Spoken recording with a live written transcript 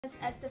This is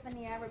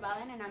Estefania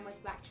Rebellon, and I'm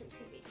with BlackTree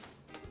TV.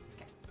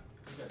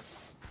 Okay.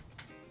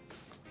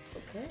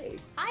 Okay.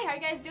 Hi, how are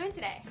you guys doing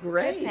today?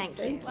 Great, Good, thank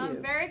you. Well,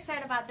 I'm very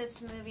excited about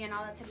this movie and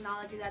all the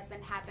technology that's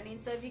been happening.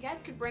 So if you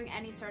guys could bring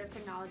any sort of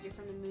technology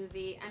from the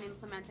movie and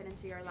implement it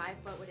into your life,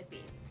 what would it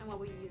be? And what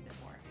would you use it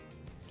for?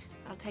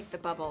 I'll take the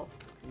bubble,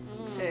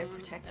 the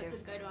protective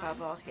that's a good one.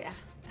 bubble. Yeah.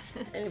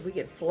 And if we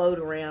could float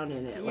around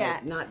in it, Yeah.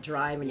 like not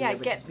driving, Yeah,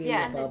 but get just be in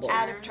a bubble.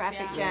 out of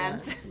traffic Yeah.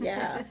 jams.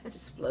 Yeah,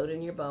 just float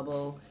in your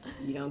bubble.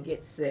 You don't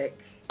get sick,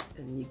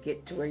 and you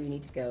get to where you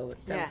need to go. It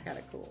sounds Yeah. kind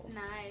of cool.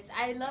 Nice.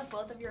 I love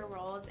both of your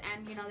roles,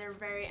 and they're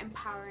very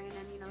empowering,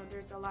 and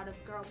there's a lot of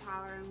girl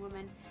power and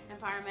women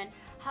empowerment.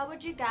 How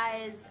would you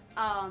guys,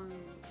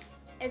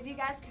 if you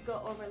guys could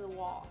go over the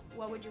wall,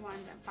 what would you want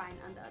to find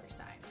on the other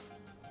side?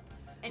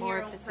 In More your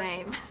of own the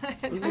same.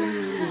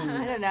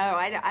 personal- I don't know.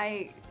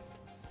 I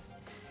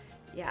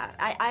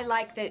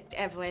like that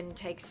Evelyn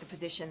takes the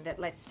position that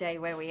let's stay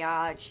where we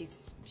are.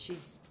 She's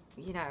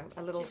a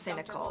little She's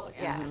cynical. comfortable,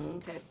 Yeah,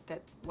 yeah.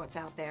 that what's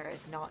out there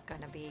is not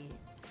going to be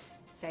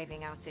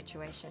saving our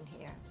situation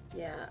here.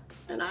 Yeah,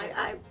 and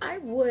I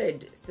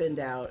would send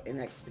out an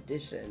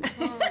expedition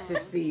to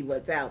see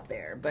what's out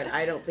there, but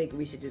I don't think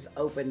we should just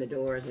open the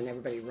doors and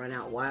everybody run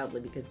out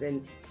wildly, because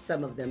then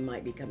some of them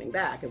might be coming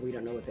back and we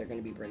don't know what they're going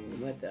to be bringing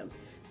with them.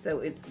 So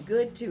it's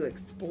good to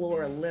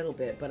explore a little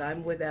bit, but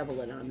I'm with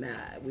Evelyn on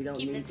that. We don't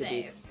Keep need it to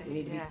safe. we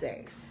need to be Yeah.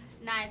 safe.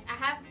 Nice. I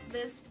have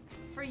this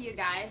for you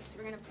guys.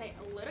 We're gonna play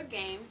a little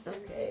game since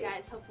Okay. you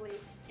guys hopefully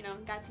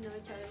got to know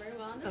each other very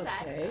well on the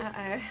Okay.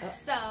 Uh-oh. set.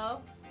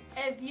 So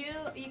if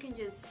you can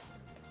just Is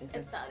it's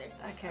this- the other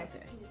side. Okay. You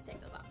can just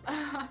take those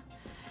off.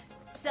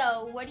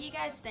 So what do you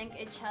guys think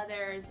each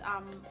other's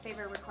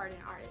favorite recording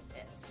artist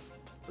is?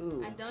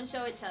 Ooh. And don't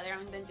show each other,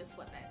 and then just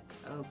flip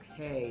it.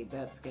 Okay,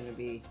 that's gonna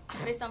be.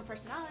 It's based on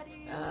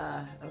personalities.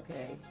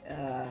 Okay.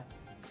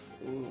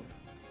 Ooh.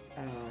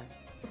 I don't.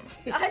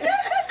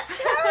 That's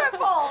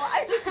terrible.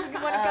 I just want to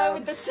go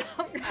with the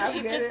song that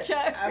you just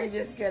chose. I'm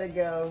just gonna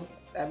go.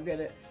 I'm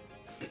gonna.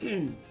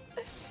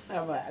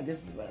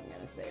 This is what I'm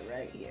gonna say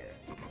right here.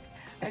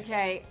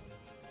 Okay,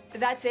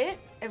 that's it.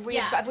 Have we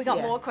Yeah. got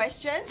Yeah. more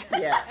questions?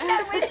 Yeah.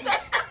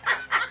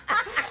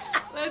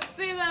 Let's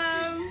see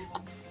them.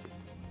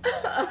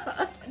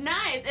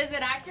 Nice. Is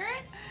it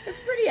accurate? It's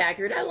pretty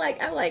accurate. I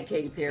like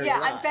Katy Perry. Yeah, a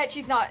lot. I bet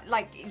she's not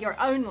like your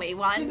only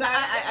one. She's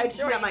not, she's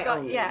sure not my you've got-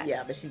 only. Yeah,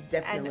 Yeah, but she's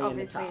definitely and in the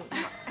obviously,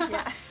 top.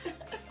 yeah.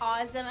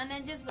 Awesome. And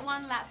then just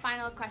one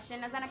final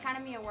question. As an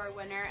Academy Award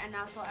winner and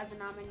also as a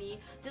nominee,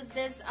 does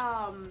this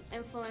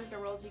influence the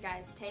roles you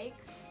guys take?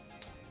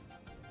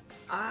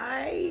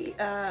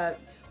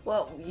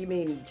 Well, you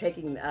mean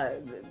taking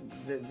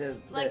the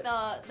Like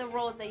the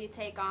roles that you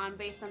take on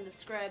based on the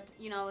script,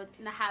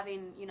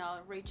 having,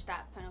 reached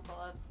that pinnacle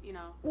of,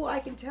 Well, I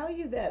can tell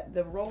you that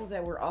the roles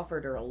that were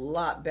offered are a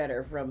lot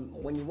better from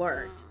when you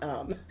weren't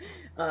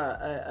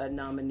a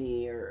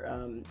nominee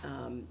or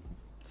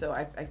so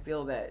I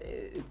feel that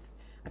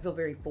I feel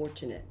very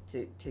fortunate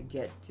to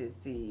get to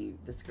see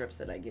the scripts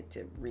that I get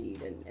to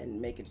read and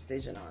make a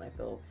decision on. I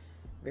feel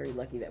very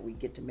lucky that we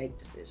get to make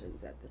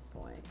decisions at this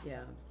point.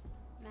 Yeah.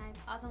 nice.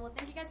 Awesome. Well,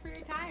 thank you guys for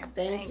your time.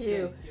 Thank Thanks.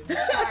 you.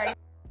 Sorry.